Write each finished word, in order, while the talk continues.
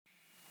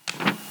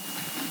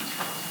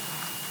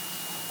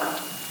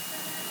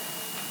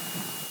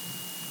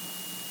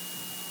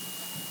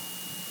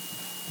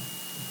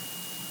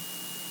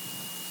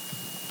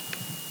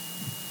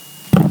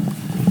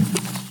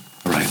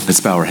Let's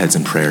bow our heads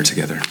in prayer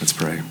together. Let's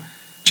pray.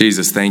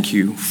 Jesus, thank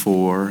you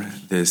for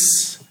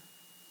this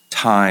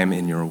time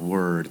in your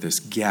word, this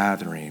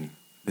gathering,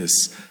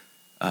 this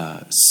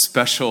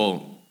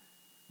special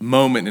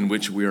moment in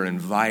which we are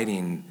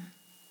inviting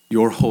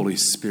your Holy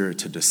Spirit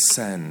to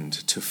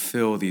descend, to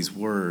fill these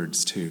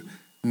words, to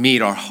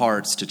meet our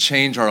hearts, to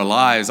change our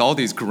lives, all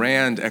these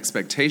grand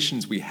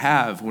expectations we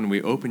have when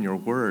we open your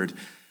word.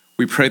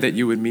 We pray that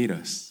you would meet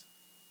us.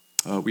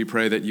 We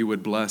pray that you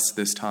would bless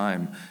this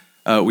time.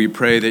 We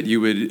pray that you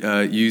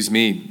would use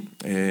me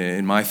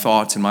in my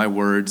thoughts and my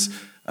words,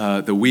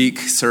 the weak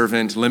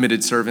servant,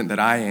 limited servant that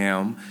I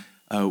am.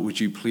 Would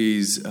you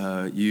please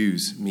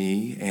use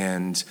me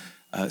and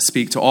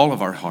speak to all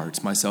of our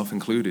hearts, myself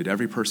included,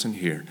 every person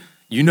here.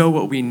 You know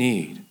what we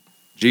need.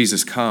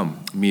 Jesus,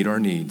 come, meet our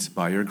needs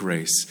by your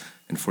grace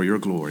and for your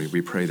glory.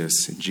 We pray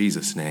this in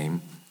Jesus'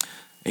 name.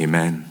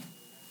 Amen.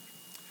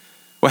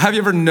 Well, have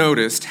you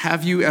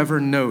ever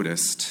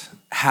noticed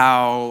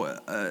how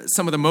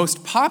some of the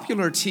most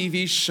popular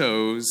TV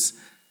shows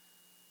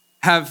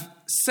have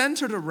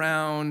centered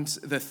around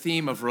the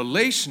theme of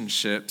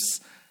relationships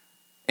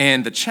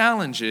and the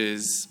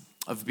challenges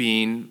of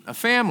being a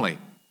family?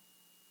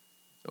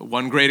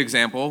 One great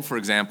example, for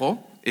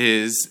example,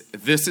 is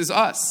This Is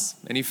Us.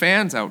 Any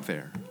fans out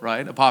there,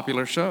 right? A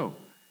popular show.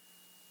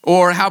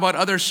 Or how about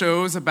other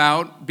shows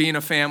about being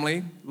a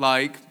family,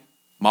 like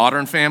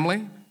Modern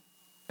Family?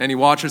 Any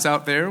watchers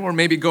out there? Or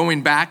maybe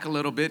going back a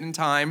little bit in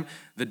time,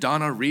 the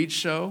Donna Reed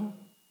Show?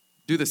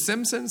 Do The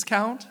Simpsons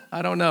count?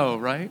 I don't know,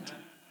 right?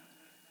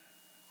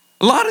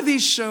 A lot of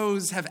these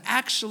shows have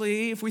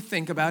actually, if we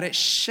think about it,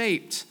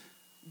 shaped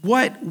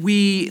what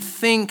we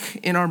think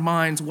in our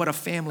minds what a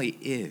family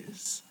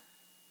is.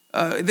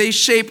 They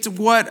shaped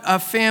what a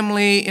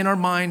family in our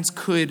minds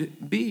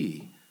could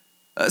be.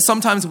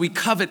 Sometimes we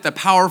covet the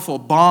powerful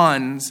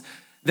bonds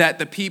that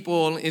the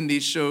people in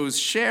these shows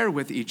share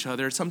with each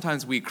other.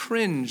 Sometimes we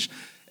cringe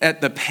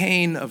at the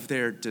pain of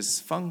their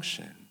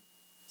dysfunction.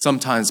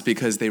 Sometimes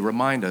because they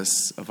remind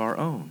us of our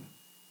own.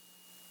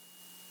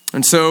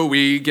 And so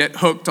we get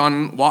hooked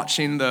on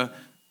watching the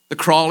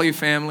Crawley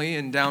family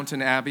in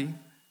Downton Abbey.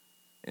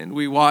 And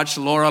we watch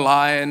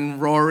Lorelai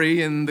and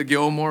Rory and the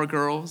Gilmore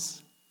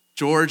Girls,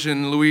 George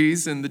and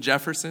Louise and the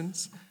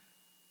Jeffersons.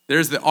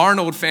 There's the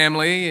Arnold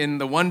family in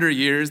The Wonder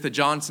Years, the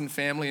Johnson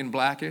family in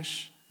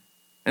Blackish,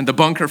 and the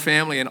Bunker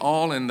family and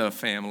All in the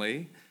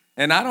Family.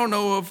 And I don't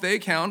know if they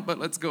count, but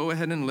let's go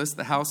ahead and list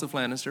the House of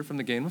Lannister from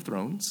the Game of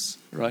Thrones,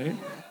 right?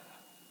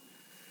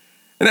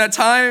 And at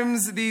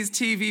times, these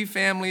TV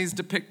families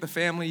depict the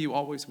family you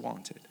always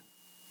wanted.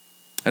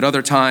 At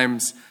other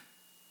times,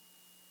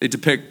 they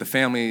depict the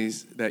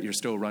families that you're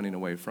still running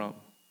away from.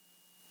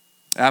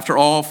 After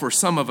all, for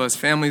some of us,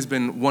 family's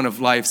been one of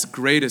life's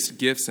greatest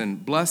gifts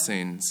and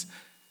blessings.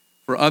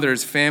 For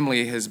others,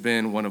 family has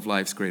been one of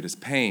life's greatest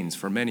pains.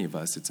 For many of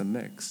us, it's a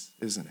mix,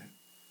 isn't it?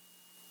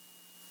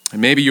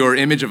 And maybe your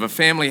image of a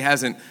family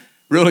hasn't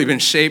really been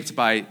shaped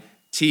by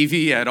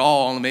TV at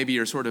all. Maybe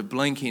you're sort of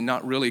blinking,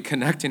 not really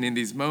connecting in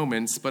these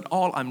moments. But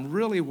all I'm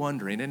really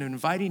wondering and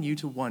inviting you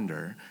to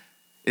wonder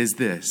is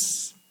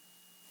this.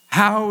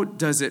 How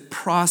does it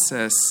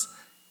process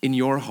in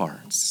your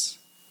hearts?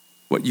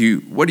 What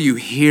do you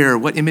hear?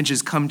 What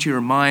images come to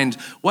your mind?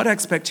 What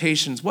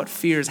expectations? What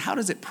fears? How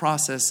does it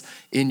process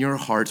in your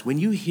hearts when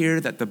you hear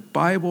that the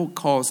Bible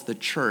calls the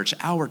church,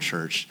 our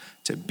church,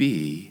 to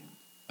be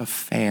a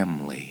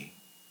family?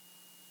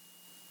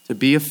 To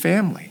be a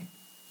family.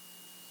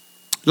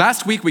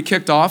 Last week we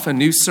kicked off a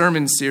new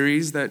sermon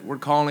series that we're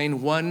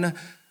calling One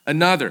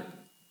Another.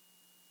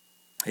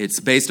 It's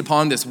based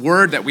upon this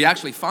word that we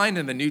actually find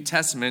in the New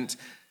Testament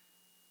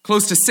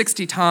close to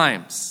 60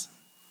 times.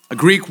 A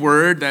Greek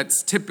word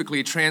that's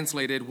typically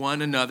translated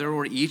one another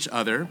or each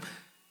other.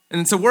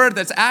 And it's a word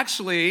that's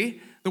actually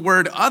the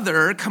word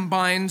other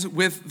combined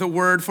with the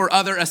word for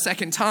other a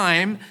second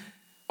time,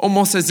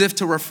 almost as if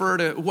to refer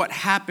to what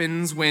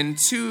happens when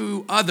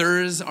two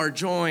others are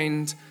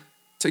joined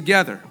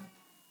together,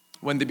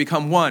 when they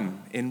become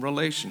one in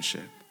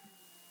relationship.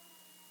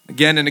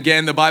 Again and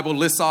again, the Bible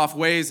lists off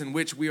ways in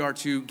which we are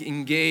to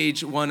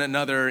engage one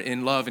another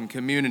in love and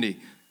community.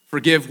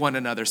 Forgive one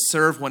another,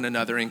 serve one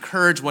another,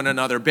 encourage one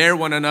another, bear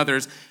one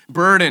another's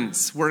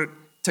burdens. We're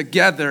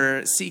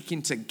together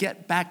seeking to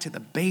get back to the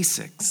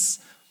basics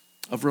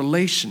of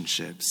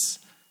relationships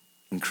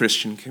in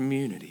Christian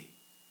community.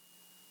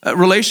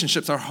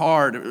 Relationships are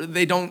hard.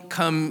 They don't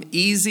come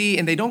easy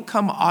and they don't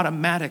come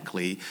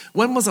automatically.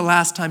 When was the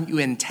last time you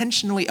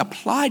intentionally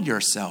applied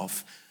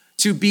yourself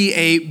to be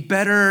a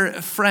better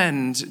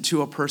friend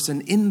to a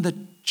person in the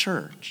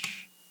church?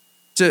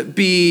 To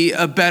be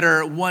a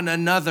better one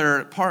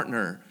another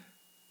partner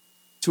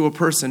to a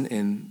person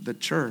in the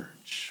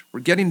church.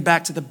 We're getting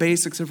back to the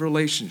basics of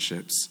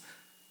relationships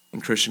in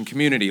Christian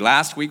community.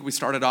 Last week, we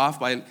started off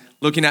by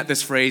looking at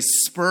this phrase,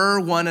 spur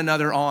one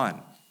another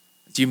on.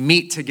 As you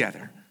meet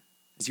together,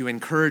 as you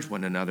encourage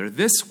one another.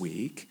 This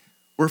week,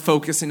 we're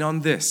focusing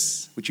on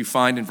this, which you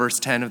find in verse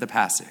 10 of the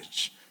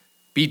passage.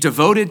 Be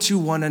devoted to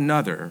one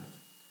another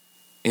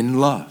in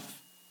love.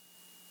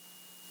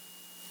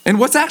 And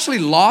what's actually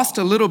lost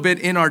a little bit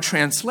in our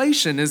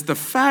translation is the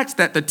fact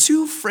that the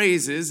two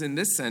phrases in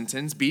this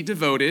sentence, be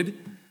devoted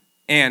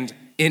and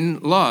in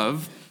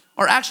love,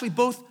 are actually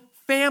both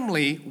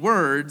family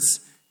words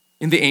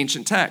in the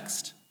ancient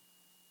text.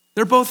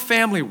 They're both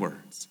family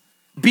words.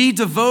 Be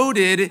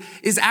devoted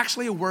is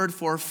actually a word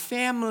for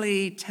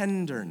family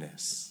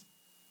tenderness,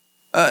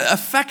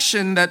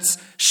 affection that's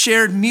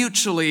shared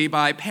mutually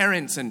by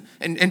parents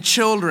and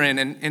children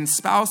and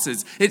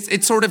spouses.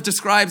 It sort of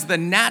describes the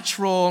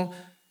natural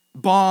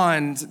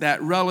bond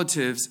that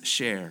relatives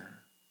share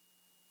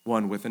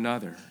one with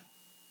another.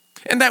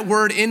 And that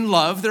word in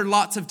love, there are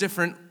lots of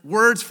different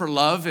words for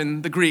love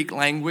in the Greek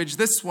language.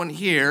 This one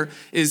here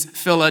is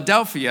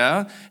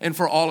Philadelphia. And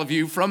for all of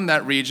you from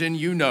that region,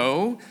 you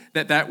know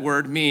that that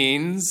word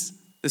means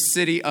the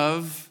city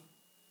of,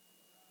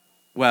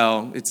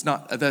 well, it's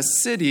not the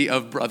city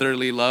of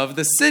brotherly love.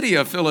 The city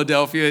of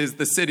Philadelphia is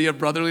the city of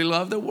brotherly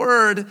love. The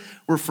word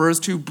refers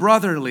to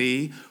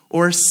brotherly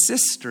or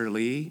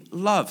sisterly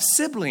love,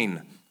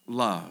 sibling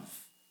love.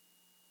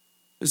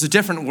 There's a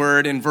different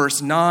word in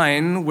verse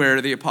 9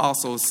 where the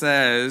apostle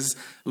says,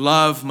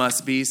 love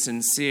must be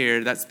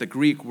sincere. That's the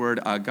Greek word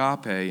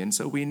agape. And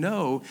so we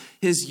know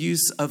his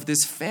use of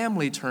this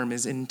family term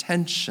is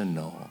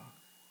intentional,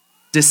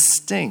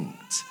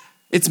 distinct.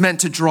 It's meant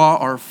to draw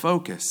our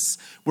focus.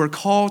 We're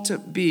called to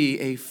be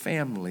a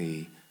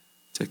family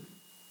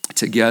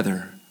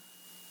together.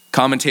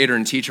 Commentator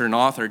and teacher and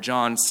author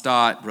John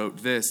Stott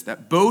wrote this,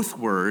 that both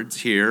words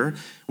here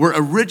were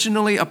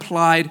originally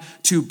applied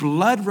to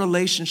blood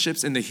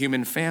relationships in the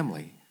human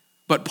family,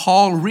 but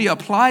Paul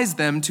reapplies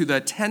them to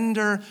the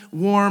tender,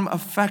 warm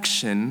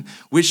affection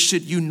which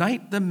should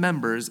unite the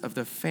members of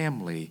the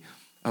family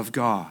of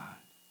God.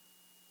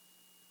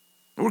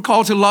 We're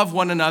called to love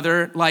one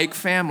another like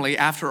family.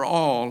 After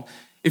all,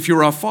 if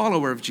you're a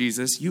follower of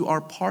Jesus, you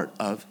are part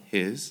of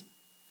his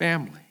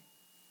family.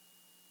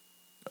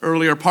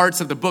 Earlier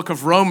parts of the book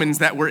of Romans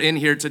that we're in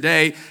here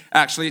today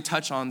actually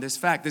touch on this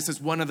fact. This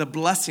is one of the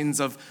blessings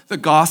of the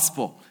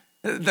gospel,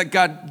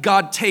 that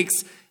God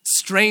takes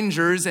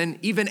strangers and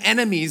even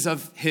enemies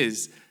of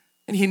his,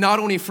 and he not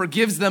only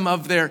forgives them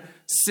of their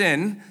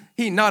sin,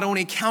 he not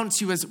only counts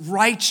you as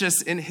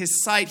righteous in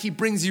his sight, he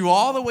brings you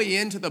all the way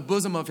into the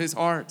bosom of his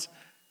heart.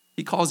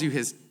 He calls you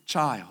his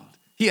child.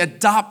 He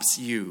adopts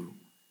you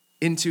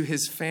into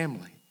his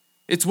family.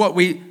 It's what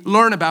we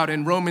learn about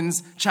in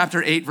Romans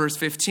chapter 8, verse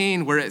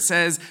 15, where it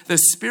says, the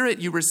Spirit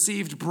you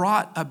received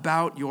brought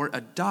about your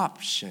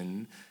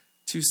adoption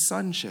to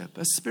sonship,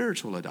 a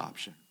spiritual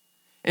adoption.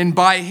 And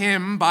by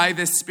him, by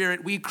this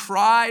Spirit, we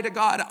cry to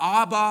God,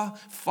 Abba,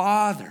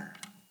 Father.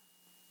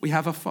 We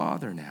have a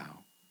Father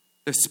now.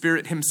 The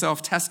Spirit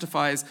himself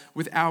testifies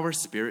with our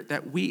spirit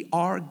that we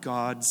are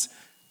God's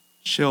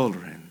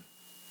children.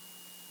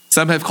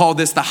 Some have called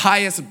this the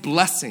highest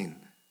blessing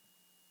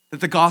that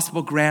the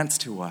gospel grants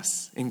to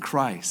us in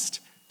Christ.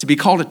 To be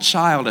called a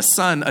child, a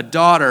son, a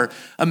daughter,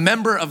 a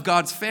member of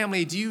God's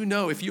family. Do you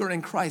know if you're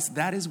in Christ,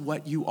 that is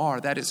what you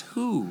are. That is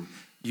who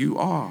you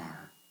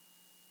are.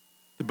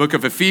 The book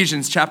of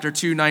Ephesians chapter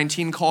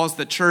 2:19 calls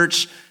the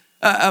church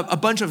a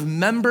bunch of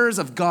members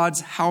of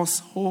God's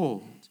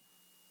household.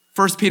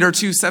 1 Peter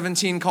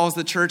 2:17 calls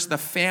the church the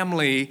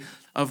family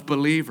of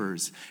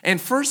believers. And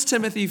 1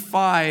 Timothy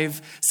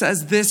 5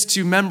 says this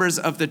to members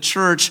of the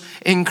church,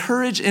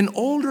 encourage an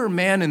older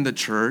man in the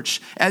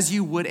church as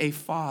you would a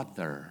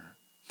father,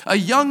 a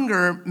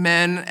younger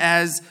men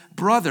as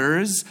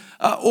brothers,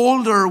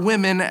 older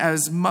women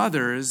as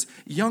mothers,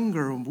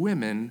 younger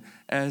women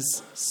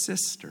as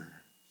sisters.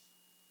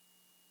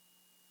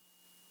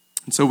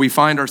 And so we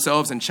find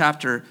ourselves in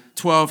chapter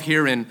 12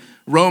 here in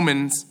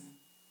Romans,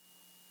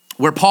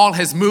 where Paul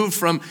has moved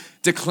from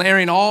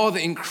declaring all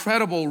the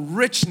incredible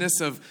richness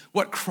of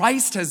what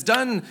Christ has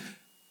done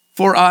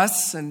for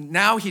us, and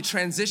now he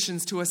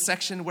transitions to a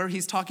section where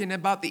he's talking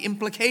about the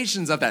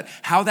implications of that,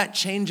 how that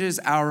changes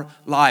our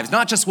lives.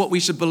 Not just what we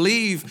should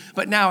believe,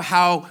 but now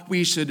how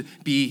we should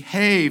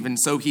behave. And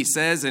so he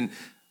says in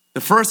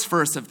the first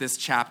verse of this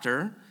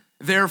chapter,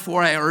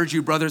 therefore I urge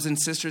you, brothers and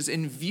sisters,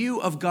 in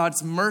view of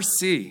God's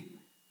mercy,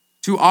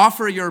 to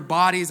offer your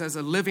bodies as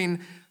a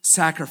living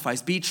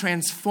sacrifice. Be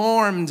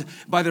transformed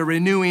by the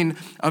renewing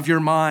of your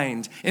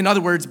mind. In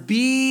other words,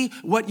 be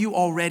what you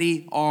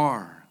already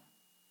are.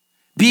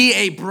 Be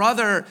a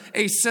brother,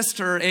 a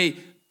sister, a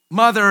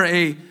mother,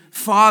 a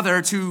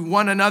father to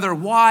one another.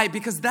 Why?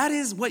 Because that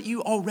is what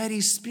you already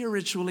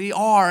spiritually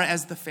are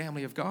as the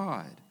family of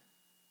God.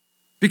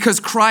 Because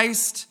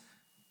Christ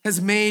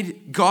has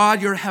made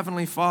God your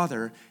heavenly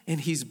Father, and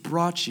he's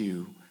brought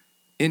you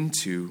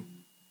into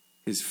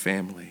his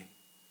family.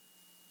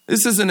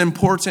 This is an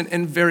important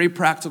and very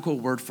practical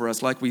word for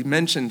us, like we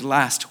mentioned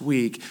last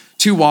week.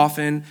 Too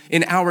often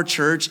in our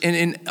church and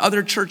in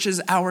other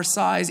churches our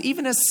size,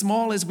 even as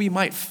small as we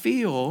might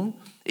feel,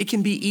 it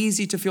can be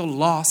easy to feel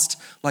lost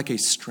like a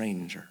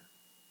stranger.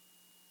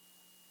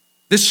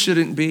 This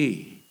shouldn't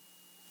be.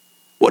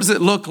 What does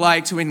it look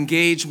like to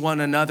engage one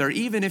another,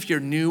 even if you're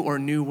new or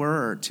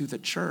newer to the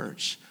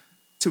church?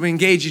 To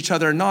engage each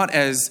other not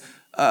as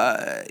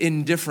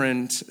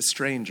indifferent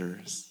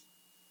strangers,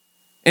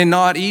 and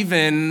not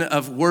even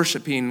of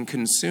worshiping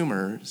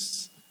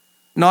consumers,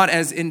 not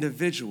as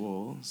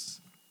individuals,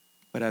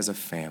 but as a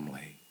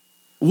family.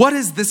 What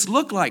does this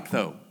look like,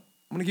 though?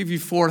 I'm going to give you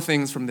 4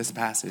 things from this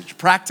passage.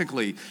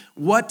 Practically,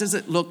 what does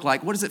it look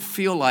like? What does it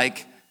feel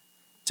like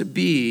to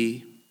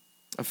be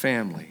a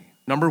family?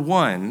 Number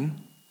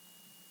 1,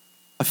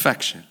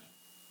 affection.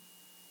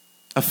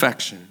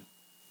 Affection.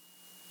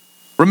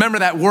 Remember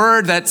that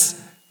word that's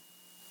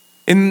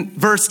in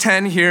verse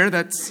 10 here,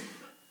 that's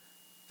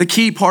the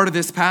key part of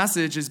this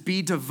passage, is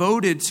be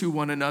devoted to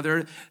one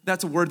another.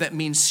 That's a word that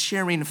means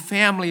sharing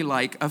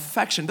family-like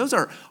affection. Those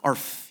are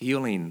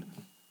feeling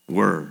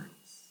words.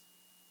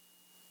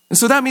 And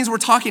so that means we're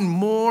talking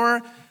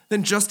more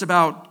than just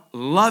about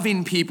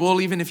loving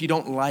people, even if you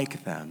don't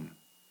like them.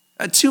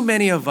 Too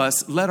many of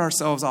us let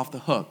ourselves off the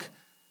hook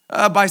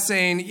by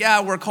saying,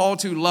 yeah, we're called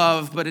to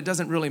love, but it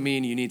doesn't really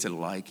mean you need to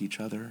like each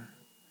other.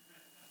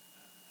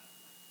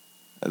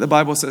 The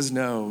Bible says,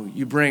 no,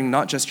 you bring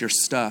not just your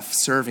stuff,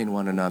 serving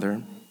one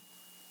another.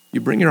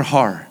 You bring your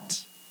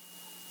heart.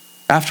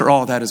 After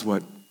all, that is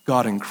what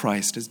God in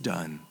Christ has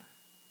done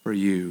for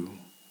you.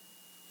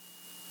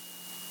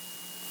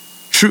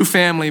 True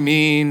family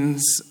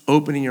means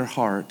opening your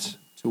heart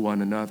to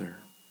one another.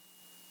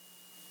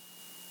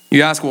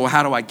 You ask, well,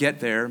 how do I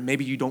get there?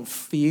 Maybe you don't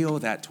feel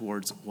that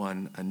towards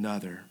one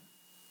another.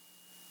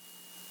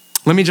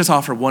 Let me just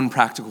offer one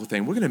practical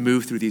thing. We're going to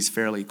move through these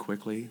fairly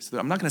quickly. So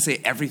I'm not going to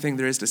say everything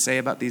there is to say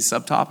about these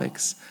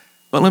subtopics,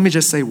 but let me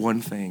just say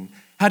one thing.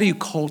 How do you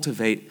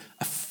cultivate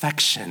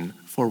affection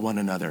for one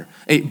another?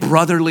 A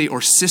brotherly or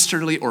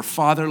sisterly or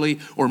fatherly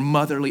or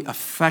motherly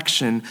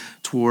affection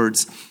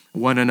towards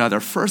one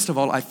another. First of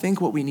all, I think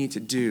what we need to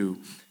do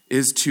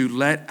is to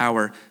let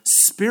our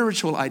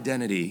spiritual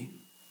identity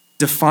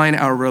define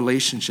our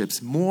relationships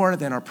more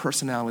than our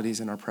personalities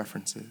and our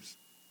preferences.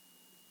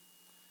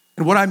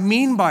 And what I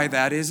mean by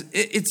that is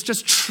it's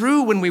just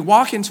true when we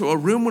walk into a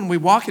room, when we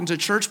walk into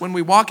church, when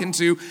we walk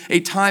into a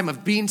time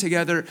of being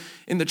together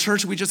in the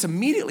church, we just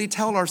immediately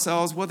tell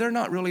ourselves, well, they're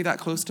not really that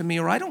close to me,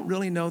 or I don't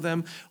really know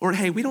them, or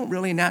hey, we don't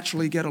really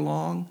naturally get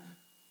along.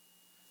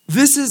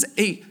 This is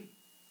a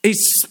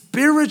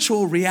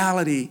spiritual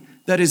reality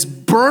that is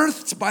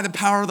birthed by the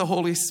power of the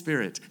Holy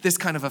Spirit, this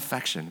kind of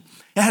affection.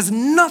 It has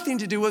nothing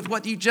to do with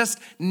what you just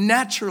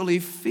naturally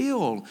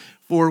feel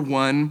for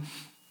one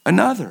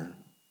another.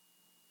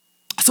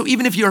 So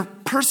even if your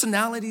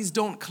personalities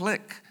don't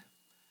click,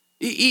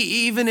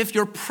 even if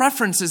your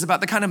preferences about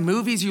the kind of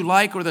movies you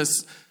like or the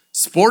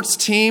sports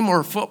team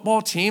or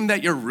football team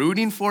that you're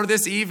rooting for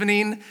this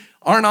evening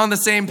aren't on the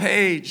same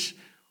page,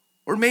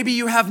 or maybe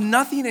you have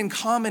nothing in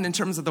common in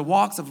terms of the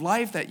walks of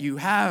life that you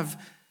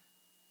have,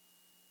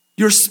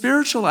 your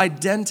spiritual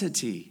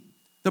identity,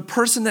 the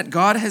person that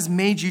God has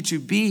made you to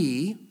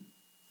be,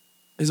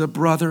 is a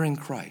brother in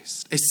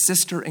Christ, a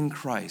sister in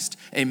Christ,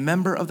 a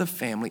member of the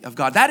family of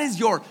God. That is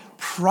your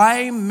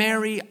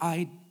primary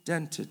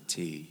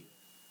identity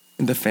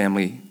in the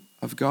family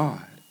of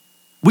God.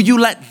 Will you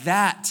let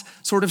that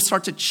sort of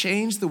start to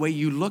change the way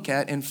you look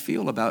at and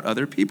feel about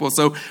other people?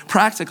 So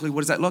practically,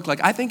 what does that look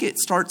like? I think it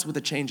starts with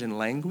a change in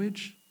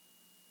language.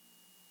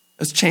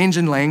 A change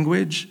in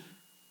language.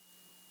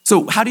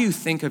 So how do you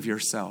think of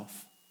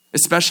yourself,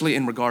 especially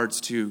in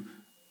regards to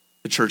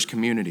the church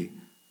community?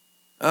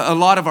 A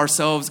lot of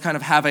ourselves kind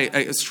of have a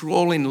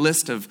scrolling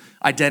list of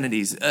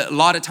identities. A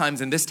lot of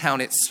times in this town,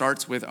 it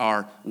starts with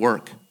our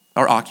work,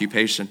 our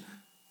occupation.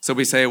 So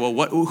we say, well,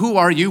 who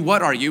are you?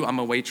 What are you? I'm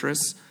a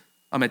waitress.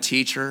 I'm a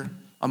teacher.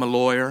 I'm a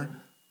lawyer.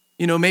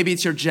 You know, maybe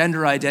it's your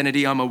gender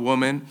identity. I'm a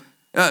woman.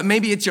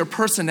 Maybe it's your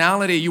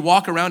personality. You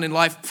walk around in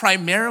life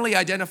primarily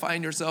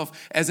identifying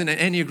yourself as an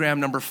Enneagram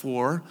number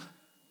 4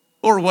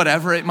 or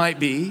whatever it might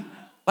be.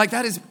 Like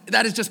that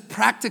is just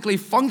practically,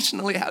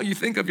 functionally how you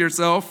think of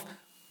yourself.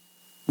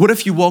 What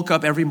if you woke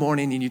up every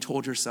morning and you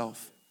told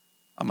yourself,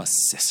 I'm a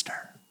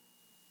sister?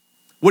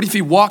 What if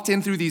you walked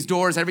in through these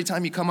doors every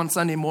time you come on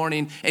Sunday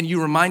morning and you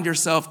remind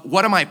yourself,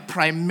 what am I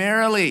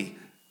primarily?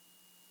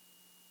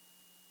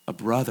 A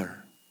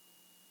brother.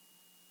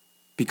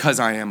 Because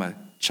I am a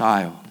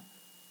child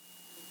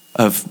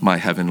of my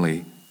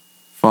heavenly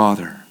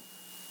Father.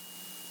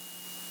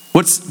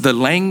 What's the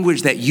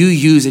language that you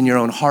use in your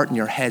own heart and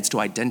your heads to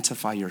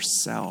identify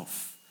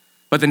yourself?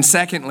 But then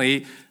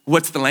secondly,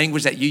 what's the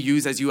language that you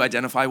use as you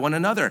identify one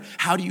another?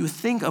 How do you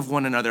think of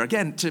one another?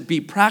 Again, to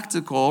be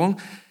practical,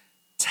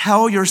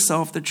 tell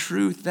yourself the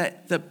truth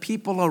that the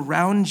people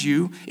around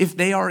you, if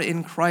they are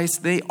in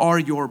Christ, they are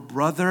your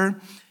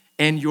brother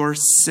and your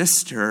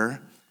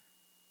sister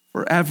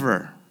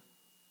forever.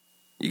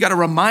 You got to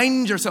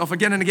remind yourself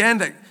again and again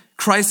that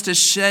Christ has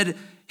shed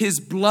his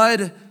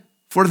blood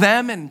for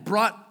them and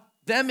brought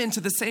them into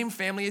the same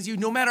family as you,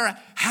 no matter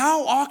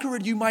how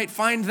awkward you might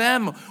find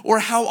them or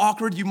how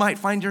awkward you might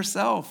find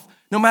yourself,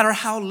 no matter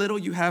how little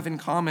you have in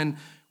common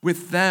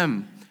with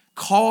them.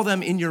 Call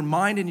them in your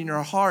mind and in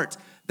your heart.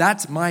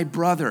 That's my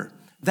brother.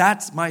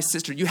 That's my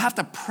sister. You have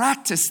to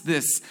practice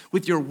this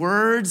with your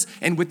words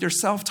and with your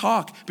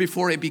self-talk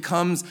before it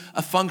becomes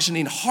a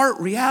functioning heart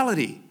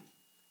reality.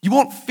 You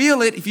won't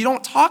feel it if you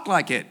don't talk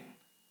like it.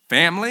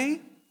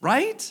 Family,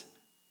 right?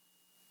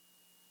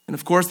 And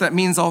of course, that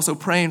means also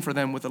praying for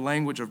them with the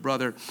language of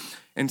brother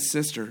and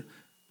sister.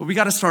 But we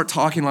got to start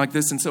talking like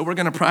this, and so we're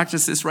going to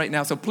practice this right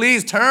now. So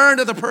please turn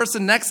to the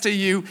person next to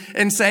you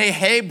and say,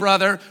 hey,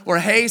 brother, or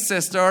hey,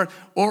 sister,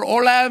 or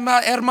hola,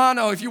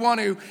 hermano, if you want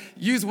to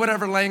use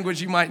whatever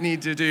language you might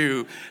need to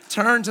do.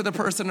 Turn to the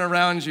person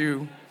around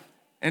you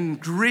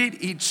and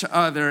greet each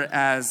other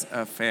as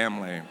a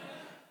family.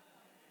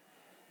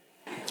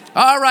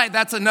 All right,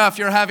 that's enough.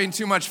 You're having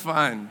too much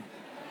fun.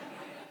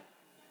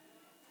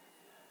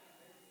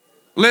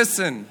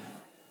 Listen,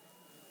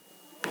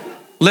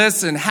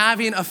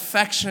 having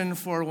affection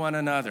for one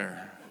another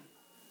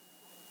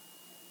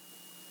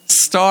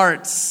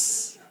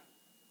starts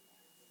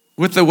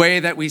with the way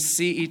that we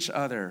see each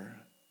other,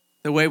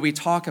 the way we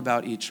talk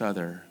about each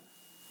other,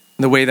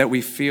 the way that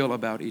we feel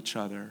about each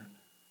other.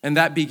 And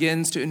that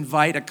begins to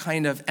invite a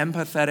kind of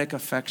empathetic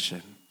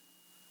affection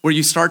where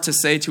you start to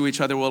say to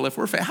each other, well,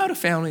 how do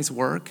families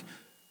work?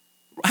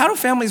 How do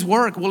families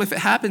work? Well, if it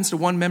happens to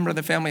one member of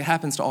the family, it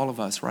happens to all of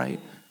us, right?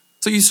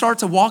 So you start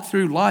to walk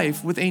through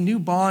life with a new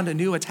bond, a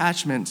new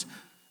attachment.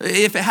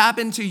 If it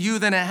happened to you,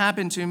 then it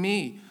happened to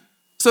me.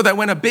 So that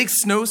when a big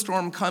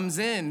snowstorm comes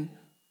in,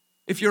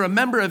 if you're a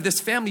member of this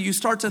family, you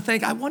start to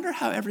think, I wonder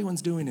how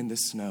everyone's doing in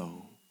this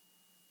snow.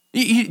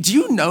 Do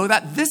you know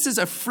that this is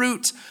a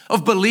fruit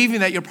of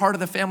believing that you're part of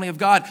the family of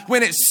God?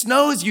 When it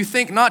snows, you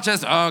think not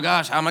just, oh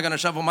gosh, how am I going to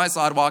shovel my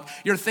sidewalk?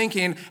 You're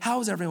thinking,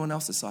 how is everyone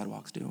else's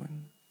sidewalks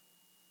doing?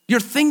 You're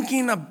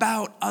thinking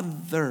about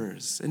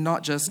others and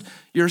not just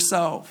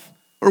yourself.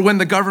 Or when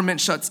the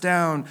government shuts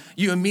down,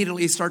 you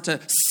immediately start to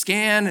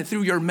scan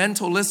through your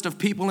mental list of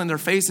people and their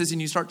faces,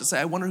 and you start to say,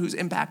 I wonder who's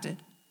impacted.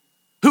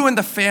 Who in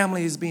the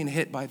family is being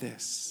hit by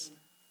this?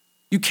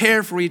 You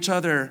care for each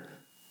other.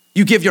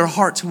 You give your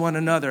heart to one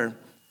another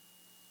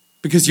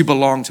because you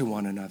belong to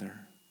one another.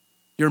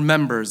 You're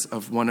members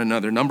of one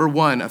another. Number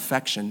one,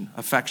 affection.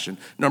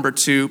 Number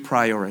two,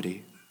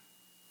 priority.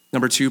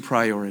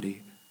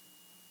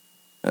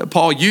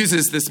 Paul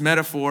uses this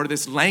metaphor,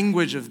 this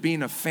language of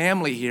being a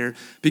family here,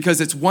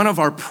 because it's one of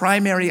our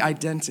primary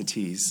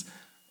identities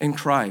in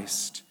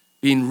Christ,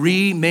 being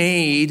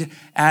remade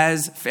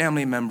as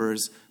family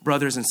members,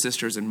 brothers and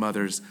sisters and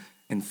mothers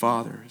and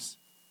fathers.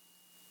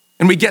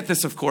 And we get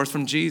this, of course,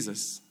 from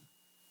Jesus.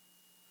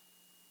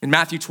 In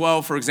Matthew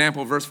 12, for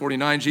example, verse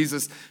 49,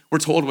 Jesus, we're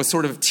told, was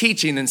sort of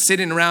teaching and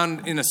sitting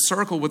around in a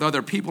circle with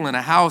other people in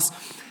a house.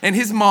 And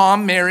his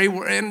mom, Mary,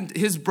 and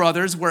his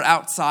brothers were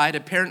outside,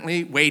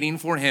 apparently waiting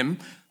for him.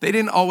 They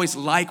didn't always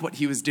like what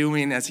he was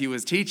doing as he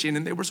was teaching,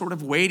 and they were sort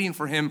of waiting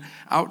for him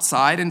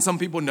outside. And some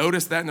people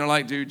noticed that, and they're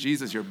like, dude,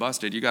 Jesus, you're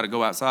busted. You got to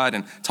go outside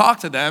and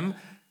talk to them.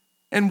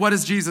 And what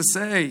does Jesus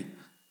say?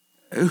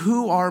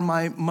 Who are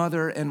my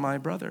mother and my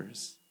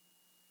brothers?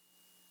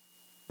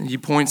 And he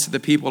points to the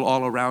people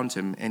all around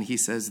him, and he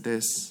says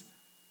this,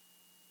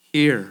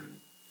 here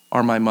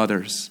are my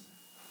mothers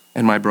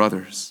and my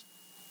brothers.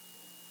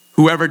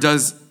 Whoever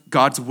does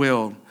God's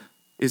will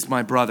is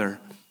my brother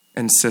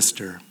and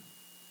sister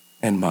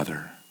and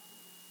mother.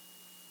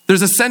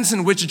 There's a sense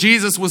in which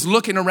Jesus was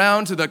looking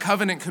around to the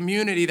covenant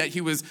community that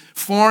he was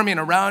forming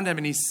around him,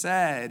 and he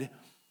said,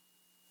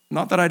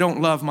 not that I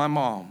don't love my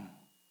mom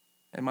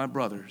and my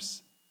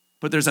brothers,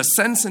 but there's a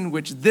sense in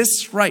which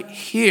this right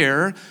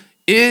here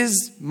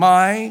is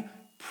my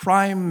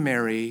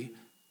primary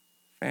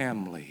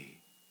family.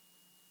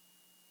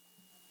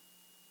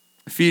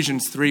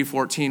 Ephesians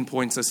 3:14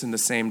 points us in the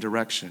same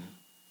direction.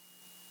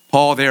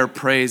 Paul there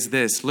prays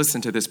this.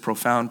 Listen to this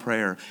profound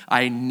prayer.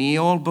 I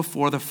kneel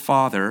before the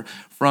Father,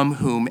 from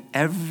whom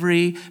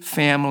every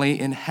family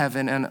in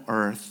heaven and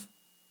earth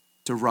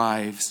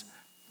derives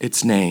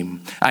its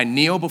name. I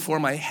kneel before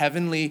my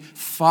heavenly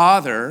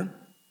Father,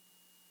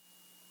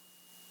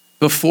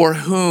 before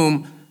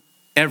whom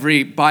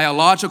every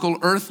biological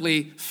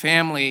earthly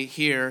family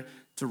here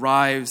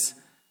derives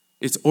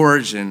its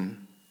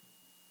origin,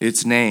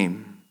 its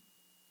name.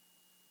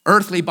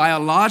 Earthly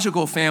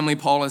biological family,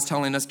 Paul is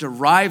telling us,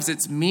 derives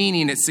its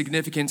meaning, its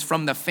significance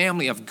from the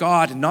family of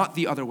God, not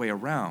the other way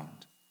around.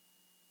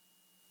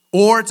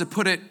 Or to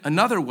put it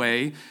another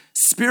way,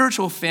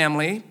 spiritual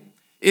family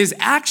is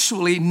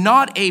actually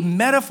not a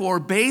metaphor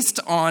based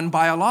on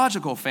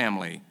biological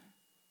family.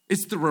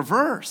 It's the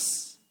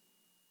reverse.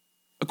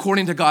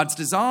 According to God's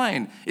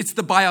design, it's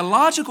the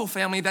biological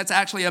family that's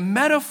actually a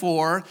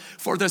metaphor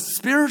for the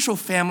spiritual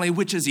family,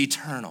 which is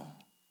eternal.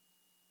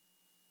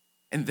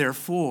 And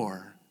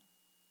therefore,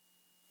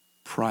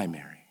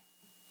 primary.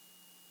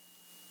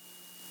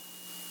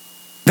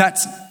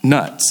 That's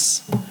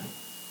nuts,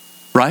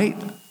 right?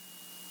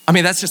 I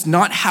mean, that's just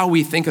not how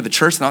we think of the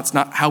church. That's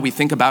not how we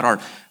think about our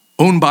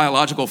own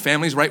biological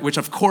families, right? Which,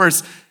 of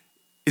course,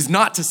 is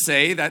not to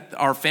say that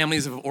our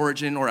families of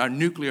origin or our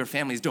nuclear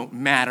families don't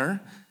matter.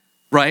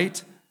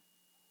 Right?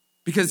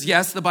 Because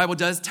yes, the Bible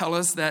does tell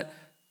us that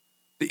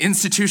the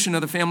institution of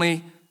the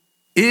family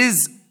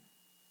is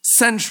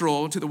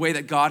central to the way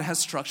that God has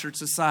structured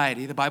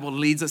society. The Bible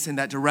leads us in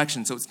that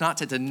direction. So it's not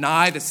to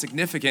deny the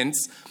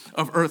significance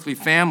of earthly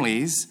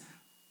families,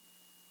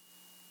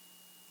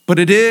 but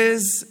it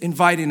is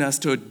inviting us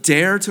to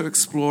dare to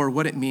explore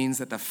what it means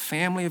that the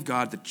family of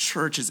God, the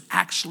church, is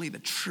actually the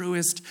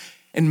truest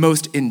and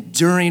most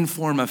enduring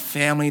form of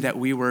family that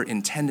we were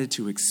intended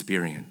to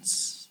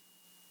experience.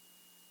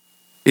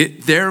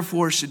 It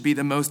therefore should be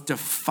the most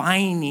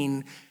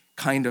defining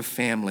kind of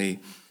family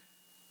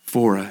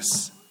for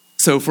us.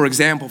 So, for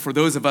example, for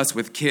those of us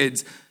with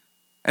kids,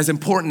 as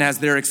important as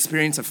their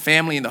experience of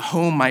family in the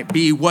home might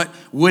be, what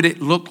would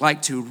it look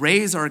like to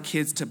raise our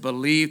kids to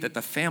believe that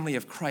the family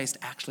of Christ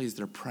actually is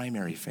their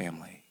primary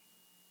family?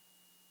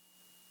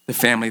 The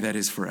family that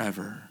is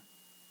forever.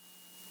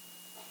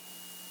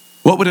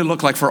 What would it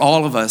look like for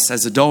all of us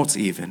as adults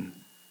even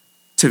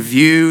to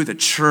view the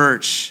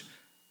church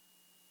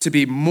to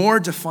be more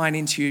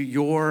defining to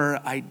your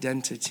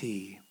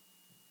identity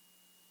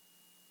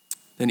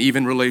than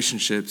even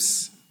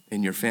relationships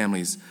in your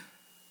families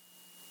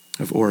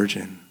of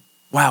origin?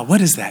 Wow, what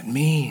does that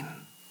mean?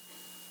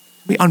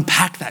 We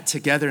unpack that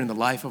together in the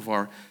life of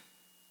our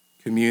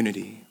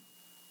community.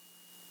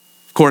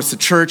 Of course, the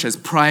church as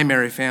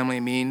primary family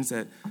means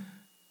that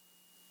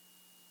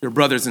your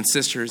brothers and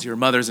sisters, your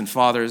mothers and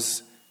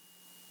fathers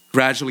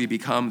gradually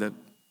become the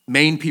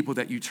main people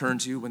that you turn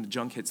to when the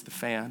junk hits the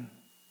fan.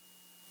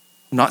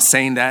 I'm not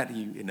saying that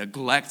you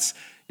neglect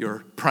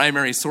your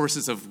primary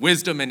sources of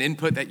wisdom and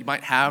input that you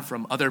might have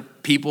from other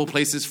people,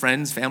 places,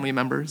 friends, family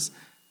members.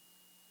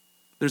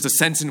 There's a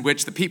sense in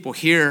which the people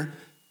here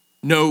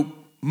know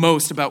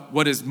most about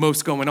what is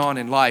most going on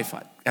in life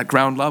at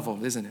ground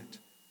level, isn't it?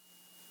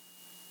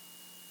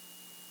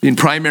 Being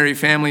primary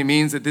family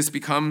means that this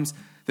becomes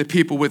the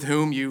people with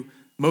whom you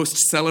most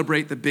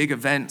celebrate the big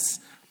events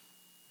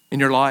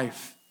in your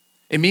life.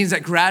 It means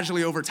that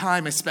gradually over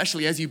time,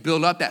 especially as you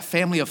build up that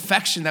family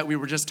affection that we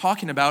were just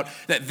talking about,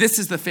 that this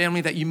is the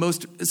family that you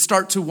most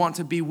start to want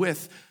to be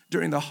with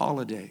during the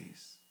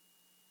holidays.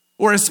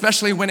 Or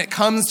especially when it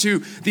comes to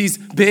these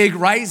big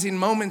rising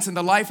moments in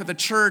the life of the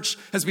church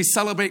as we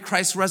celebrate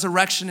Christ's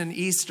resurrection and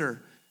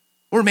Easter,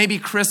 or maybe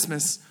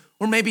Christmas,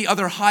 or maybe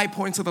other high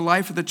points of the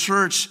life of the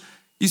church,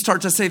 you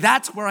start to say,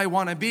 that's where I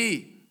want to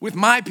be, with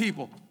my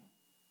people,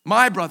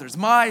 my brothers,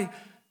 my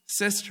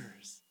sisters.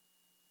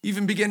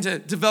 Even begin to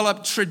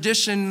develop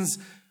traditions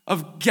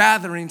of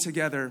gathering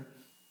together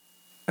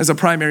as a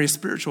primary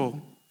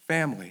spiritual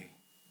family.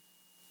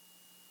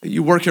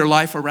 You work your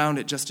life around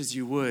it just as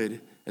you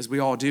would, as we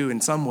all do in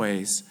some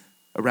ways,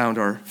 around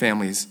our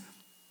families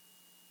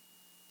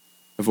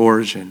of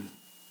origin.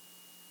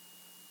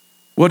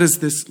 What does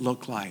this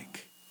look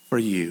like for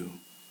you?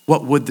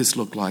 What would this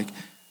look like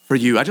for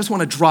you? I just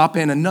want to drop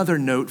in another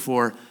note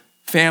for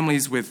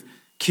families with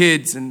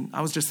kids, and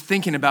I was just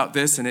thinking about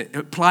this, and it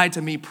applied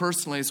to me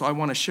personally, so I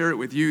want to share it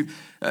with you.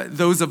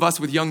 Those of us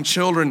with young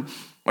children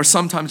are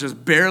sometimes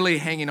just barely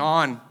hanging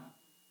on,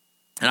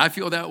 and I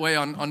feel that way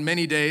on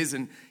many days,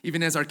 and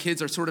even as our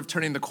kids are sort of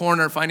turning the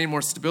corner, finding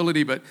more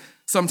stability, but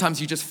sometimes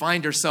you just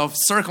find yourself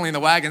circling the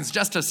wagons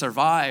just to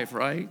survive,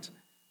 right?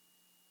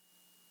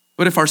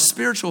 But if our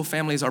spiritual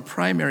family is our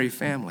primary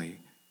family,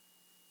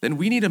 then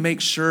we need to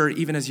make sure,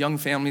 even as young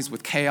families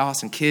with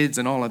chaos and kids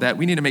and all of that,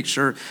 we need to make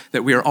sure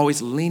that we are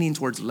always leaning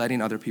towards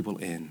letting other people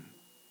in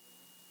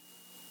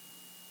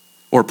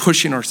or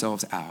pushing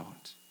ourselves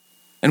out.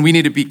 And we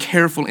need to be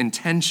careful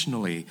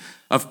intentionally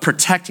of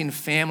protecting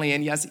family,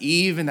 and yes,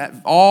 even that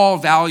all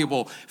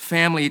valuable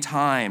family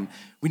time.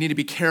 We need to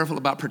be careful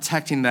about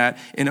protecting that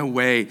in a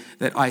way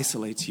that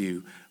isolates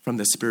you from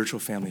the spiritual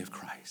family of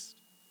Christ.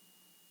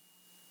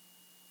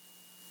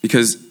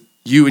 Because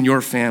you and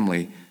your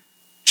family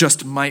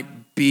just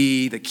might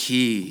be the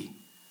key,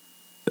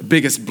 the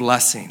biggest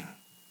blessing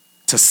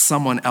to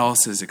someone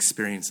else's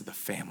experience of the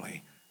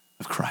family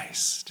of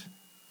Christ.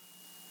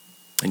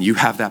 And you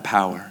have that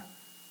power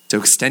to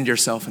extend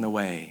yourself in a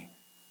way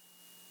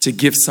to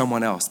give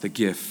someone else the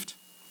gift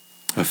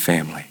of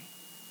family.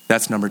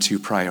 That's number 2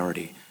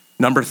 priority.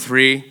 Number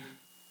 3,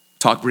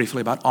 talk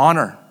briefly about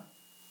honor.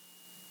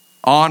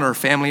 Honor,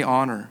 family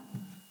honor.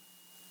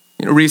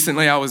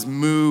 Recently I was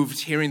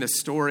moved hearing the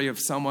story of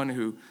someone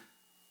who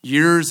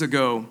years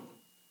ago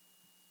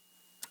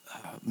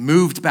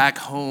moved back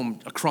home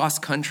across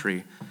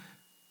country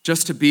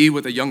just to be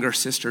with a younger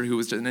sister who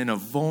was in a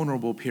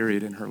vulnerable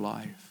period in her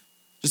life.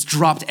 Just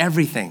dropped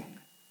everything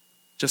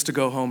just to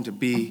go home to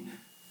be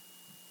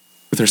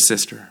with her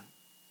sister.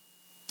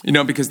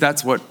 Because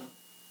that's what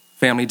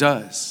family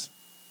does,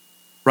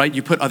 right?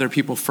 You put other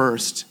people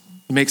first.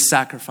 You make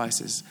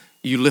sacrifices.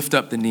 You lift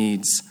up the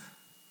needs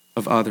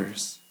of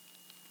others.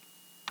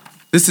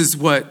 This is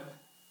what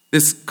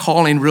this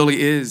calling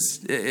really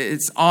is.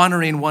 It's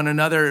honoring one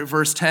another.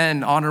 Verse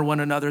 10, honor one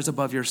another as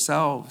above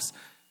yourselves.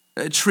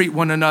 Treat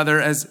one another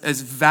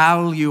as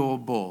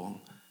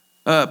valuable.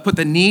 Put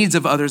the needs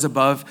of others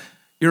above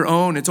your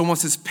own. It's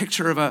almost this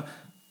picture of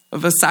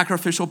a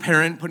sacrificial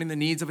parent putting the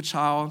needs of a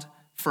child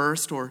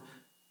first, or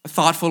a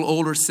thoughtful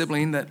older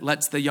sibling that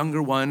lets the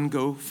younger one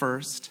go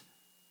first.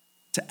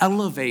 to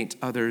elevate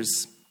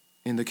others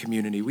in the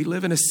community. We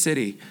live in a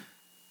city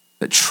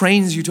that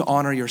trains you to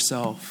honor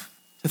yourself,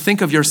 to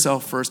think of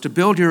yourself first, to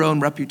build your own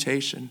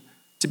reputation,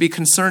 to be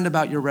concerned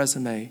about your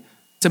resume,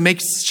 to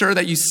make sure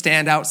that you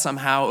stand out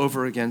somehow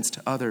over against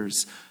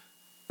others.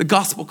 The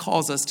gospel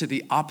calls us to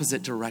the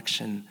opposite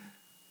direction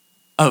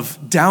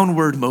of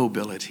downward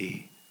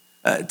mobility,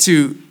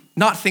 to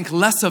not think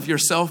less of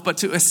yourself, but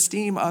to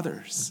esteem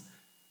others,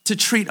 to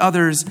treat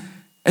others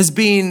as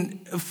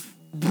being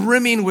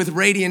brimming with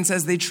radiance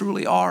as they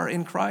truly are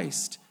in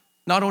Christ.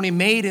 Not only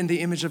made in the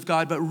image of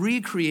God, but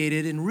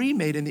recreated and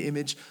remade in the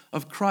image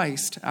of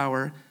Christ,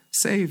 our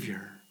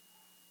Savior.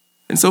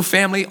 And so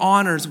family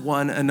honors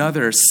one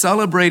another,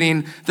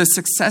 celebrating the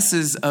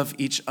successes of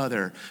each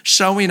other,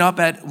 showing up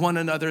at one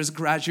another's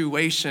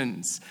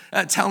graduations,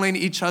 telling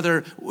each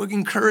other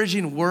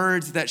encouraging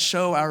words that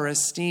show our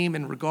esteem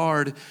and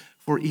regard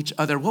for each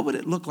other. What would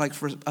it look like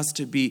for us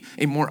to be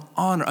a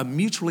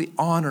mutually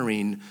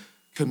honoring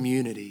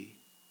community?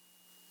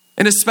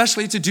 And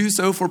especially to do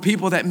so for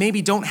people that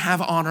maybe don't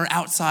have honor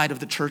outside of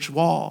the church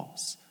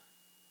walls.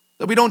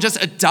 That we don't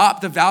just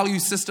adopt the value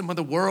system of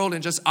the world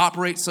and just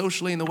operate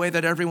socially in the way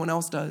that everyone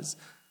else does.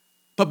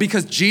 But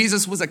because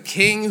Jesus was a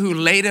king who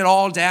laid it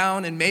all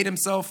down and made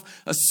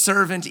himself a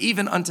servant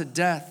even unto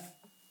death,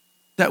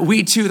 that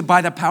we too,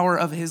 by the power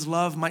of his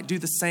love, might do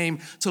the same,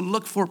 to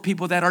look for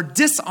people that are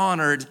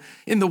dishonored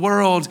in the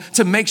world,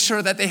 to make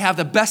sure that they have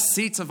the best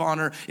seats of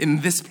honor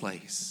in this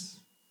place.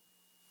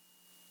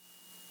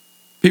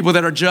 People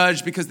that are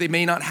judged because they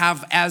may not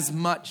have as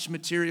much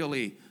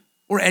materially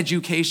or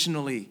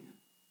educationally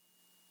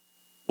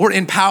or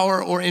in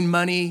power or in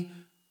money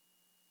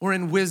or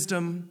in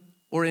wisdom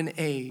or in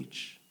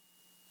age.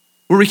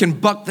 Where we can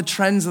buck the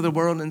trends of the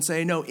world and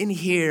say, no, in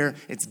here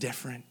it's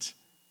different.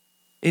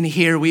 In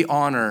here we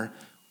honor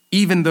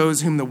even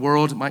those whom the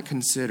world might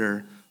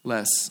consider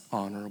less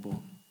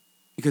honorable.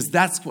 Because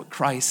that's what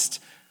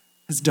Christ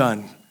has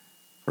done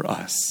for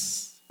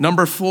us.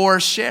 Number 4,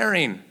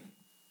 sharing.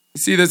 You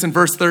see this in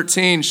verse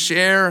 13,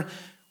 share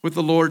with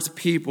the Lord's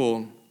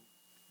people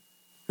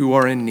who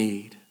are in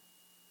need.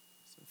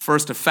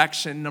 First,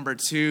 affection. Number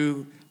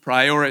 2,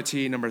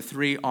 priority. Number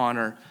 3,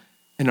 honor.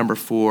 And number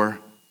 4,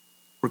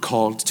 we're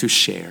called to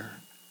share.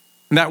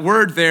 And that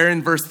word there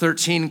in verse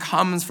 13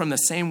 comes from the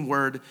same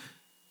word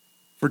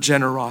for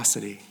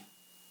generosity.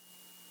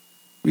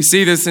 We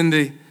see this in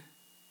the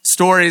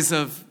stories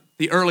of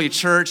the early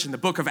church in the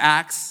book of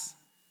Acts,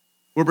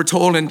 where we're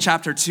told in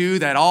chapter 2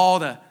 that all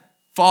the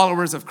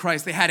followers of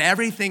Christ, they had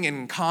everything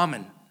in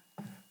common.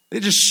 They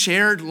just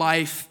shared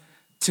life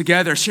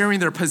together.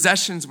 Sharing their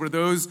possessions with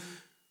those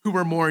who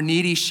were more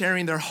needy,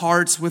 sharing their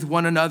hearts with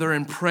one another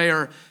in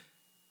prayer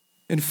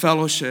and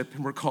fellowship.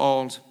 And we're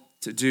called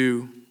to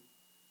do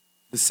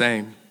the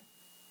same.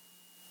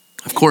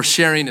 Of course,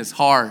 sharing is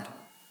hard.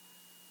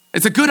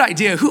 It's a good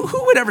idea.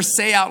 Who would ever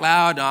say out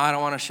loud, no, I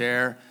don't want to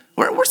share?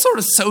 We're sort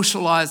of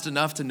socialized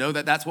enough to know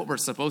that that's what we're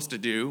supposed to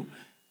do.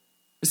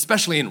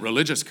 Especially in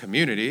religious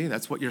community,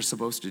 that's what you're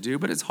supposed to do,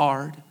 but it's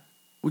hard.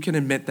 We can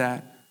admit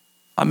that.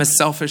 I'm as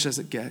selfish as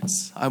it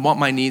gets. I want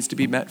my needs to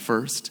be met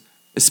first,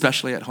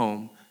 especially at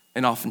home,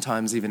 and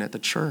oftentimes even at the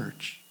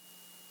church.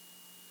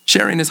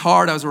 Sharing is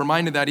hard. I was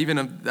reminded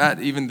of that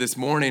even this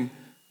morning.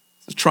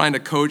 I was trying to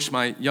coach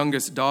my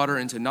youngest daughter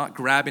into not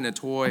grabbing a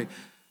toy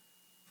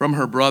from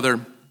her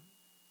brother.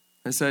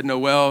 I said,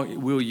 Noelle,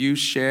 will you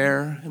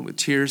share? And with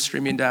tears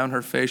streaming down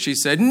her face, she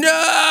said,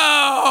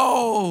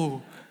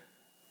 no!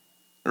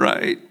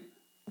 Right?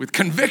 With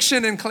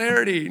conviction and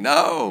clarity.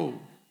 No.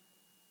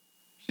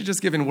 She's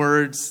just giving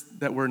words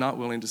that we're not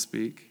willing to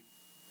speak.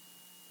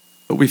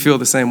 But we feel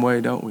the same way,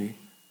 don't we?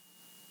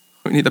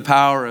 We need the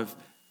power of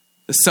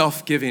the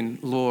self-giving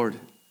Lord,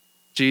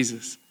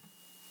 Jesus.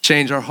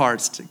 Change our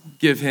hearts to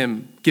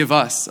give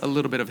us a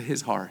little bit of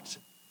his heart.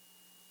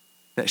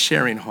 That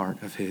sharing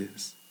heart of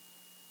his.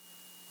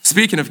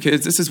 Speaking of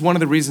kids, this is one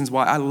of the reasons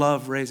why I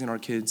love raising our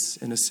kids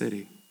in a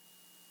city.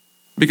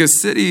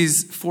 Because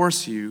cities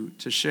force you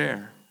to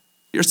share.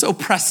 You're so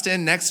pressed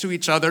in next to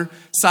each other,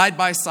 side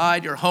by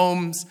side, your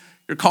homes,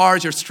 your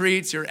cars, your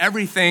streets, your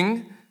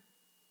everything,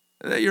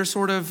 that you're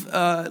sort of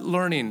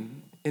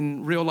learning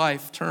in real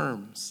life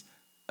terms.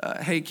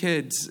 Hey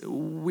kids,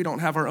 we don't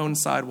have our own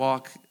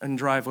sidewalk and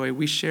driveway.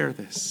 We share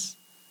this.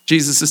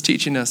 Jesus is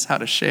teaching us how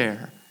to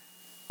share.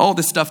 All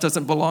this stuff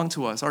doesn't belong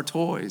to us. Our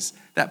toys,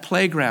 that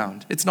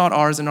playground, it's not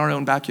ours in our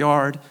own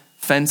backyard,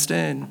 fenced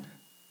in.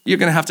 You're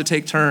going to have to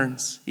take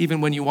turns, even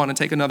when you want to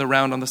take another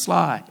round on the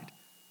slide,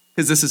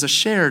 because this is a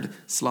shared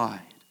slide.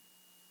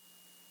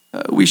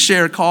 We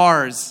share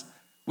cars.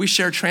 We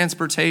share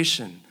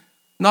transportation.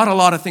 Not a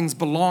lot of things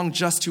belong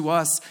just to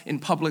us in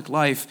public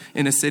life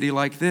in a city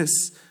like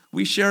this.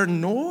 We share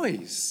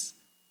noise.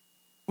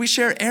 We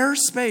share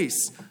airspace.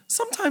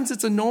 Sometimes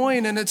it's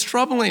annoying and it's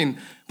troubling,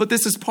 but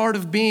this is part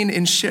of being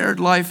in shared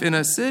life in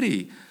a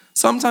city.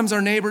 Sometimes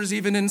our neighbors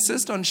even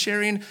insist on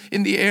sharing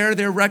in the air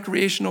their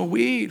recreational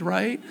weed,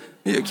 right?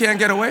 You can't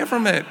get away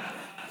from it.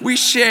 We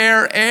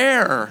share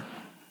air,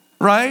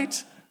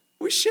 right?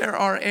 We share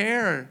our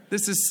air.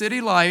 This is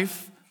city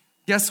life.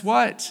 guess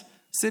what?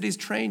 Cities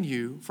train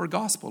you for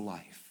gospel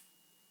life.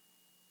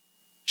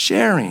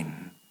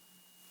 Sharing.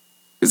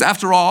 Because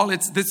after all,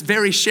 it's this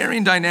very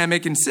sharing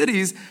dynamic in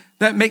cities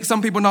that makes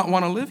some people not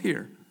want to live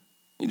here.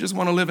 You just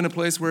want to live in a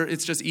place where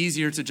it's just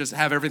easier to just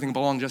have everything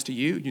belong just to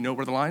you. You know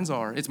where the lines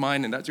are. It's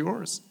mine and that's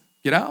yours.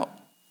 Get out.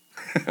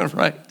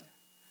 Right?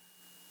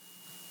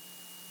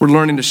 We're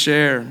learning to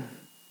share,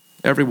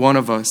 every one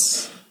of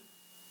us.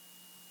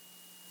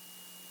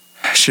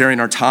 Sharing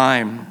our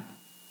time.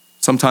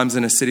 Sometimes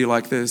in a city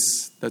like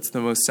this, that's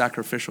the most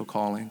sacrificial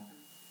calling.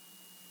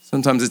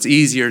 Sometimes it's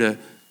easier to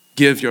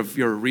give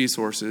your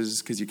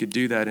resources because you could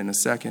do that in a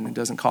second. It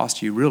doesn't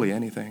cost you really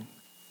anything.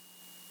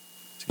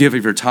 To give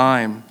of your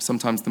time,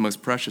 sometimes the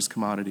most precious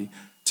commodity.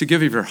 To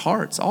give of your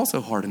heart's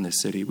also hard in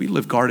this city. We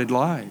live guarded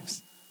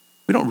lives.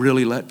 We don't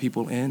really let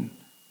people in.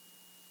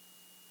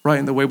 Right?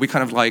 In the way we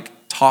kind of like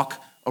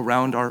talk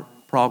around our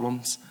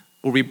problems,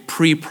 or we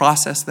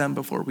pre-process them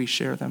before we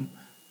share them,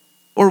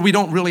 or we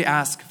don't really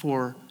ask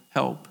for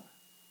help.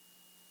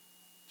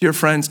 Dear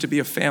friends, to be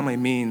a family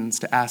means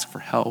to ask for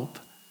help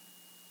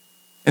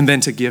and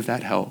then to give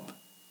that help.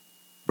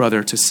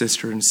 Brother to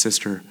sister and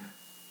sister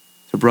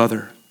to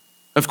brother.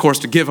 Of course,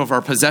 to give of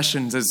our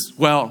possessions as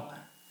well.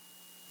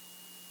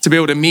 To be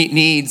able to meet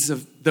needs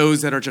of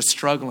those that are just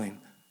struggling.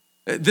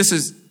 This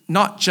is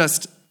not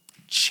just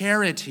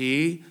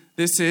charity.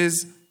 This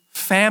is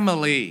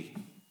family,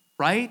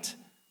 right?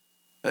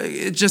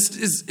 It just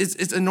is,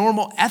 it's a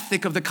normal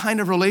ethic of the kind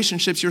of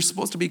relationships you're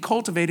supposed to be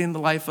cultivating in the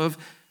life of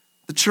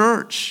the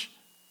church.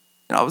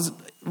 And I was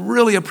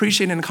really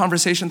appreciating a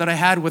conversation that I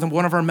had with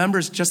one of our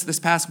members just this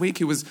past week.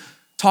 He was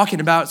talking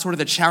about sort of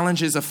the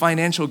challenges of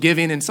financial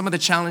giving and some of the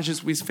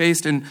challenges we've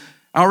faced in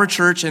our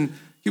church. And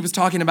he was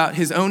talking about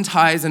his own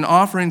tithes and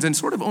offerings, and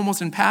sort of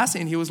almost in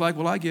passing, he was like,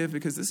 well, I give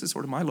because this is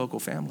sort of my local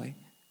family.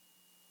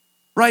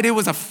 Right? It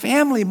was a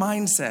family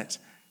mindset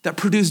that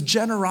produced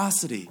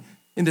generosity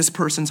in this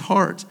person's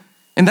heart.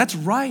 And that's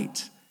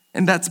right.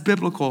 And that's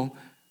biblical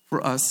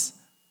for us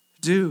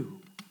to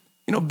do.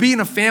 You know, being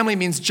a family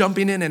means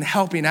jumping in and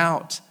helping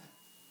out.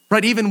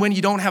 Right? Even when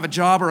you don't have a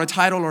job or a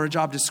title or a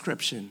job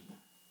description.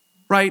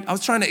 Right? I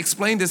was trying to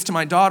explain this to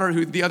my daughter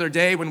who the other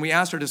day when we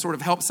asked her to sort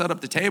of help set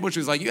up the table, she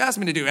was like, you asked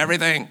me to do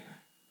everything.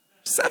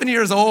 7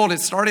 years old,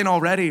 it's starting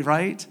already,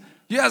 right?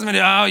 You asked me to,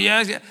 oh,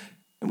 yes, yeah.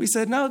 And we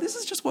said, no, this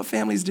is just what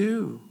families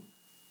do.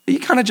 You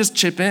kind of just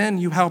chip in,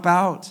 you help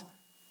out.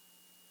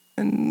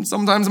 And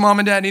sometimes mom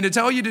and dad need to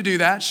tell you to do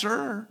that,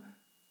 sure.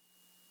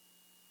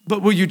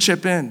 But will you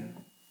chip in?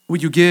 Will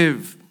you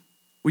give?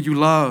 Will you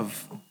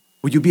love?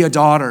 Will you be a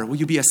daughter? Will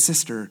you be a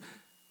sister?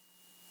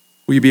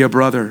 Will you be a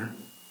brother?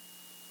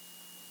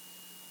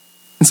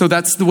 And so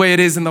that's the way it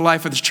is in the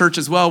life of the church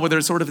as well, where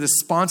there's sort of this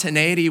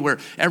spontaneity where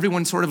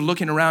everyone's sort of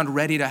looking around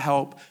ready to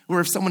help,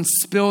 where if someone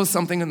spills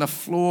something on the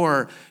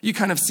floor, you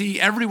kind of see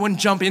everyone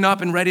jumping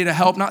up and ready to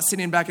help, not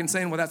sitting back and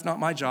saying, well, that's not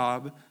my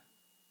job.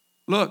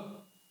 Look,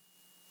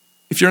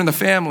 if you're in the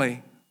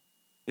family,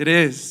 it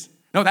is.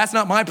 No, that's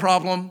not my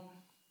problem.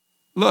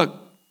 Look,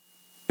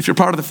 if you're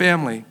part of the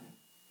family,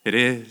 it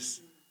is.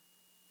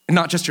 And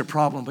not just your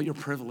problem, but your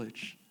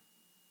privilege.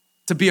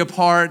 To be a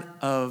part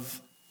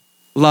of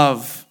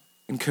love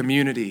and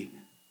community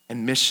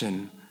and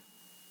mission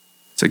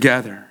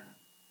together.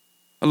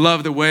 I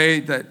love the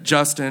way that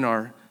Justin,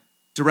 our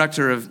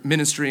director of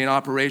ministry and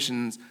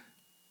operations,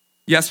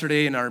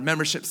 yesterday in our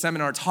membership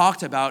seminar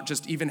talked about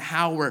just even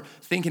how we're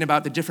thinking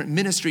about the different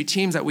ministry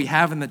teams that we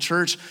have in the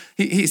church.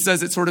 He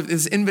says it's sort of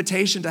this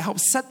invitation to help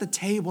set the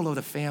table of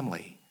the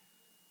family,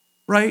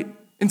 right?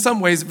 In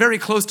some ways, very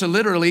close to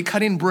literally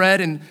cutting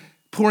bread and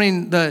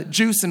pouring the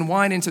juice and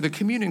wine into the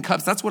communion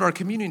cups. That's what our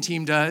communion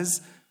team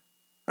does.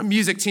 Our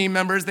music team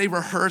members, they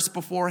rehearse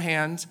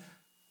beforehand.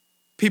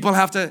 People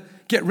have to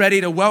get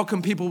ready to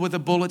welcome people with the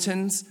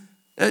bulletins.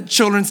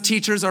 Children's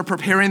teachers are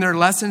preparing their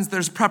lessons.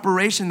 There's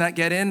preparation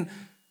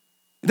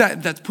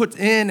that's put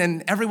in,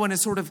 and everyone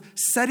is sort of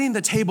setting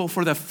the table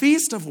for the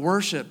feast of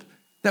worship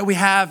that we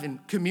have in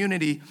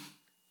community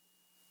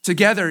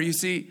together. You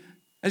see,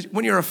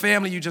 when you're a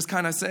family, you just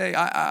kind of say,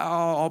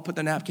 I'll put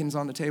the napkins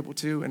on the table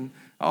too, and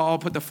I'll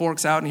put the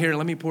forks out, and here,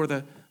 let me pour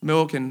the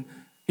milk, and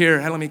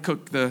here, let me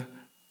cook the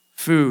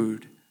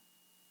food.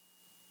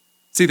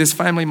 See, this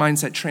family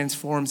mindset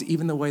transforms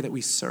even the way that we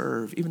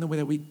serve, even the way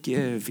that we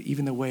give,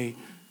 even the way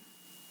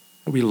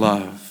that we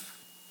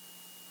love.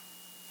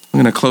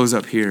 I'm going to close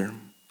up here.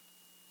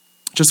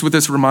 Just with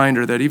this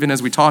reminder that even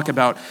as we talk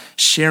about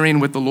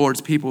sharing with the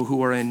Lord's people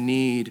who are in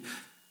need,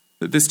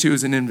 that this too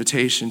is an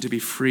invitation to be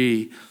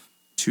free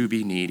to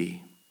be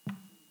needy.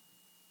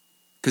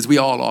 Because we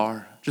all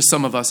are, just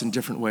some of us in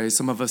different ways.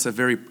 Some of us have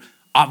very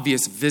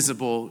obvious,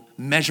 visible,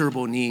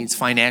 measurable needs,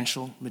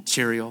 financial,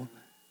 material.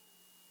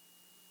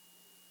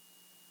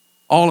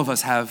 All of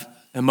us have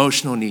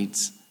emotional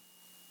needs,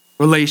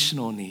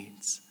 relational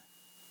needs.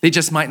 They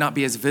just might not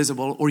be as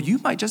visible, or you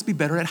might just be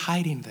better at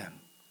hiding them.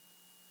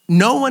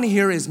 No one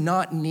here is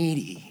not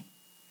needy.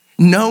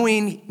 No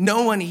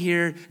one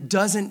here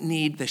doesn't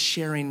need the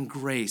sharing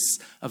grace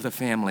of the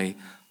family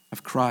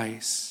of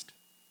Christ.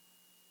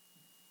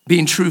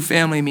 Being true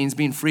family means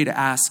being free to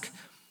ask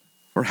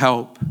for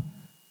help.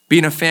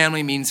 Being a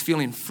family means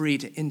feeling free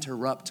to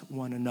interrupt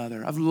one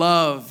another. I've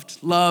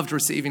loved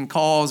receiving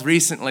calls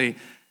recently,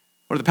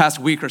 or the past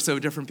week or so,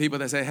 different people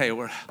that say, hey,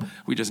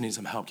 we just need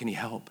some help. Can you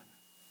help?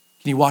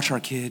 Can you watch our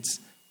kids?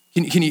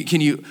 Can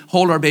you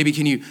hold our baby?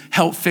 Can you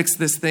help fix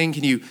this thing?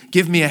 Can you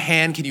give me a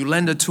hand? Can you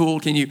lend a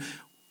tool?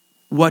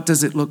 What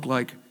does it look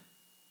like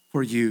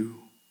for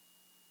you?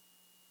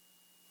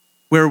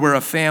 Where we're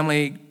a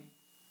family,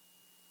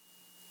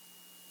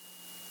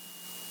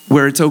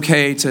 where it's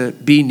okay to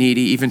be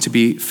needy, even to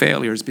be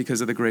failures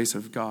because of the grace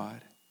of God.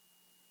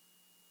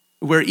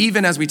 Where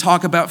even as we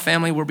talk about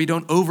family, where we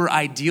don't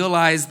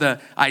over-idealize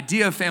the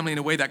idea of family in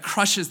a way that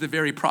crushes the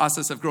very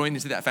process of growing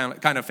into that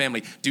kind of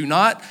family. Do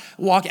not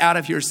walk out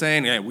of here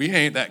saying, hey, we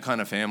ain't that kind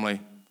of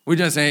family. We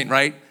just ain't,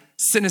 right?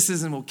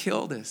 Cynicism will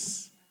kill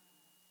this.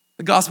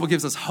 The gospel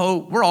gives us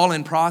hope. We're all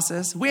in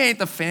process. We ain't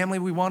the family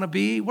we want to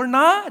be. We're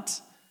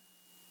not.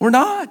 We're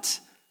not.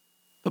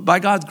 But by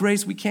God's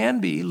grace, we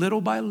can be,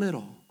 little by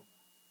little.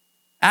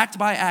 Act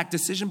by act,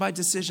 decision by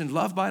decision,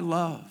 love by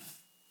love.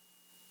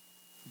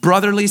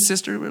 Brotherly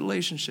sister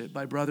relationship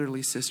by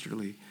brotherly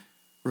sisterly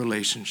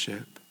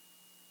relationship.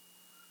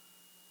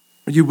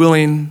 Are you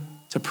willing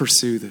to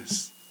pursue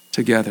this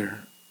together?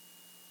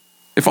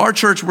 If our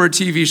church were a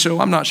TV show,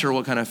 I'm not sure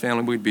what kind of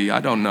family we'd be. I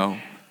don't know.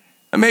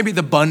 And maybe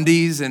the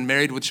Bundys and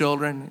Married with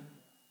Children.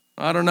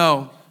 I don't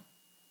know.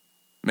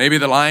 Maybe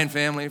the Lion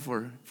family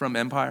from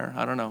Empire.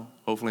 I don't know.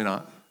 Hopefully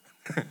not.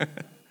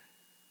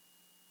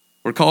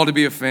 We're called to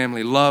be a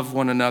family. Love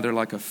one another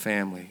like a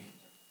family.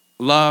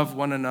 Love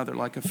one another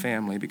like a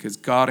family because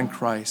God in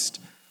Christ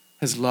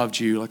has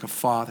loved you like a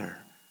father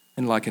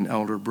and like an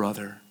elder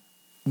brother,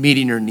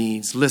 meeting your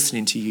needs,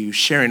 listening to you,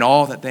 sharing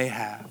all that they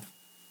have,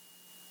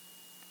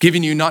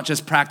 giving you not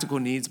just practical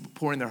needs, but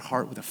pouring their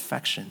heart with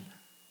affection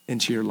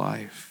into your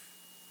life.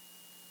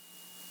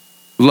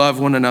 Love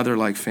one another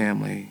like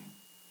family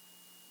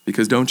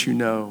because don't you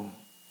know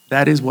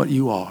that is what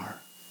you are,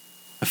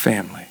 a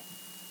family.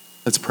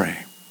 Let's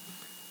pray.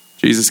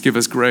 Jesus, give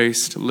us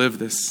grace to live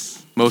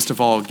this. Most of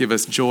all, give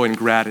us joy and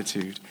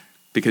gratitude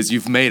because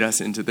you've made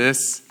us into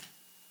this.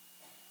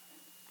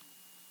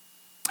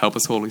 Help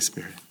us, Holy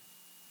Spirit.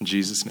 In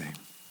Jesus' name,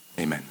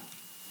 amen.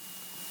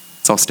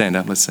 Let's all stand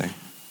up. Let's sing.